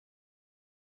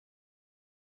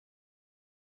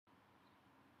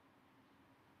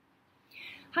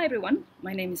Hi everyone,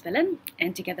 my name is Belén,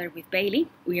 and together with Bailey,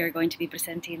 we are going to be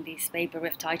presenting this paper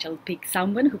we've titled Pick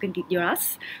Someone Who Can Give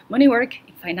Us Moneywork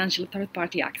in Financial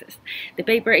Third-Party Access. The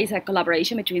paper is a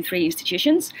collaboration between three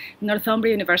institutions: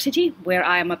 Northumbria University, where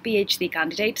I am a PhD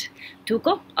candidate,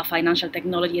 Touco, a financial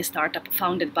technology startup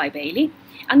founded by Bailey,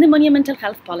 and the Money and Mental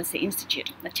Health Policy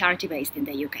Institute, a charity based in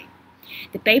the UK.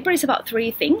 The paper is about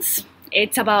three things.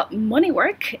 It's about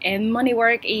moneywork, and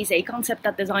moneywork is a concept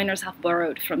that designers have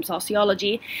borrowed from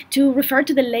sociology to refer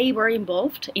to the labor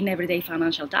involved in everyday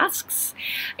financial tasks.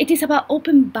 It is about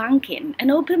open banking,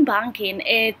 and open banking,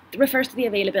 it refers to the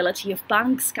availability of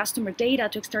banks' customer data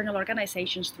to external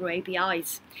organizations through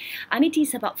APIs. And it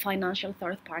is about financial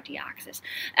third-party access.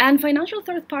 And financial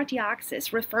third-party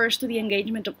access refers to the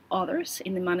engagement of others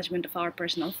in the management of our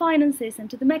personal finances and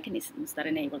to the mechanisms that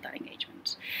enable that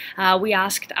engagement. We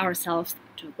asked ourselves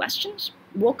two questions: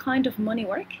 what kind of money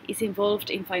work is involved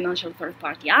in financial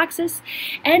third-party access,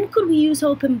 and could we use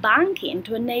open banking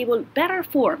to enable better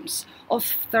forms of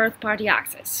third-party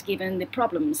access given the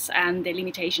problems and the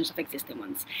limitations of existing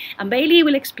ones? And Bailey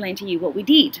will explain to you what we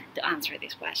did to answer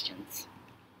these questions.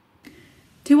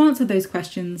 To answer those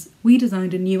questions, we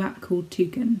designed a new app called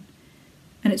Touco,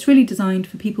 and it's really designed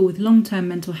for people with long-term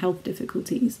mental health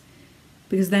difficulties,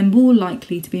 because they're more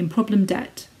likely to be in problem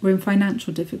debt or in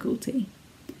financial difficulty,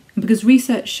 and because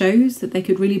research shows that they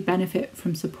could really benefit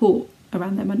from support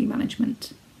around their money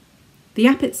management. The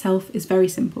app itself is very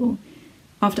simple.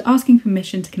 After asking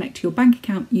permission to connect to your bank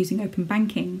account using open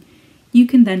banking, you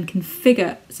can then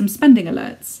configure some spending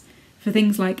alerts for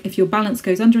things like if your balance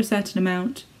goes under a certain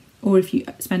amount or if you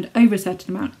spend over a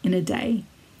certain amount in a day.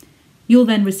 You'll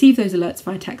then receive those alerts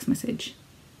via text message.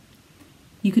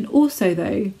 You can also,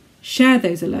 though, share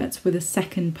those alerts with a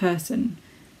second person,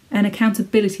 an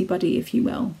accountability buddy, if you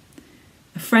will,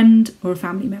 a friend or a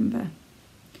family member.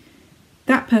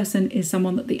 That person is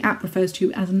someone that the app refers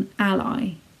to as an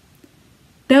ally.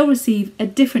 They'll receive a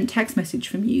different text message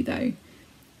from you, though.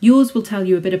 Yours will tell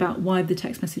you a bit about why the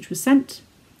text message was sent,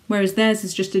 whereas theirs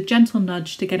is just a gentle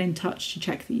nudge to get in touch to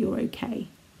check that you're okay.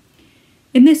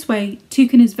 In this way,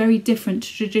 Touco is very different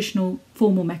to traditional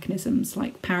formal mechanisms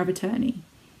like power of attorney,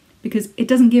 because it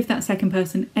doesn't give that second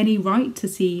person any right to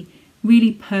see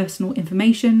really personal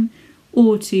information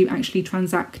or to actually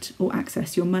transact or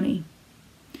access your money.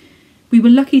 We were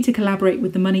lucky to collaborate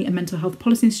with the Money and Mental Health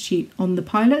Policy Institute on the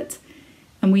pilot,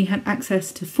 and we had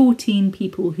access to 14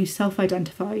 people who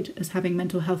self-identified as having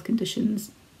mental health conditions.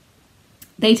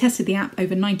 They tested the app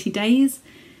over 90 days,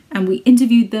 and we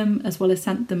interviewed them as well as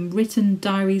sent them written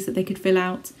diaries that they could fill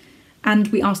out, and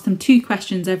we asked them 2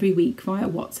 questions every week via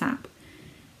WhatsApp: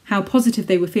 how positive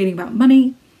they were feeling about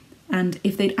money, and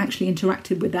if they'd actually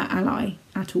interacted with their ally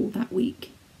at all that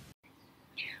week.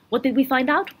 What did we find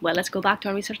out? Well, let's go back to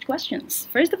our research questions.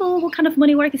 First of all, what kind of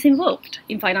money work is involved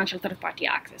in financial third-party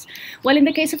access? Well, in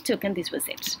the case of Touco, this was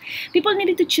it. People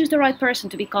needed to choose the right person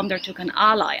to become their Touco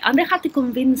ally, and they had to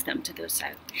convince them to do so.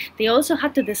 They also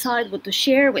had to decide what to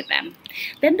share with them.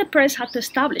 Then the press had to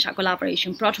establish a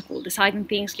collaboration protocol, deciding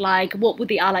things like what would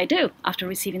the ally do after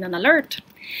receiving an alert.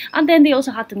 And then they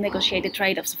also had to negotiate the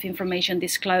trade-offs of information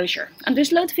disclosure. And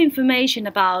there's loads of information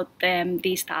about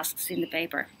these tasks in the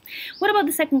paper. What about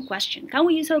the second question? Can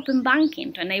we use open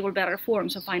banking to enable better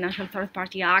forms of financial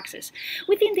third-party access?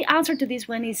 We think the answer to this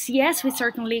one is yes, we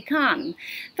certainly can.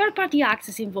 Third-party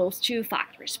access involves 2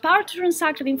 factors: power to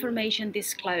transact and information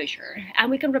disclosure.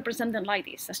 And we can represent them like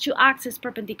this, as 2 axes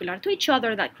perpendicular to each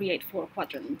other that create 4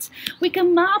 quadrants. We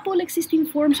can map all existing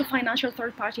forms of financial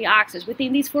third-party access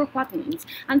within these 4 quadrants,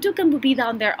 and Touco will be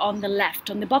down there on the left,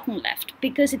 on the bottom left,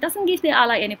 because it doesn't give the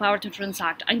ally any power to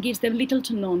transact and gives them little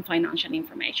to none financial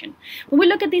information. When we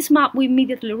look at this map, we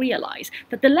immediately realize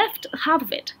that the left half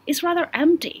of it is rather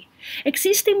empty.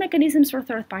 Existing mechanisms for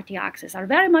third-party access are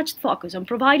very much focused on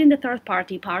providing the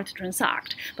third-party power to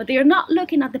transact, but they are not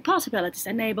looking at the possibilities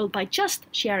enabled by just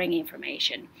sharing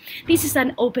information. This is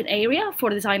an open area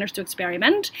for designers to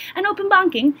experiment, and open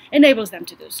banking enables them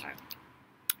to do so.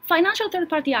 Financial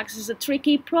third-party access is a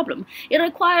tricky problem. It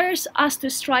requires us to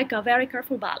strike a very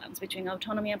careful balance between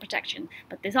autonomy and protection,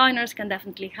 but designers can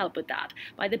definitely help with that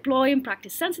by deploying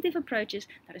practice-sensitive approaches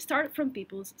that start from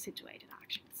people's situated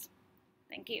actions.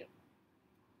 Thank you.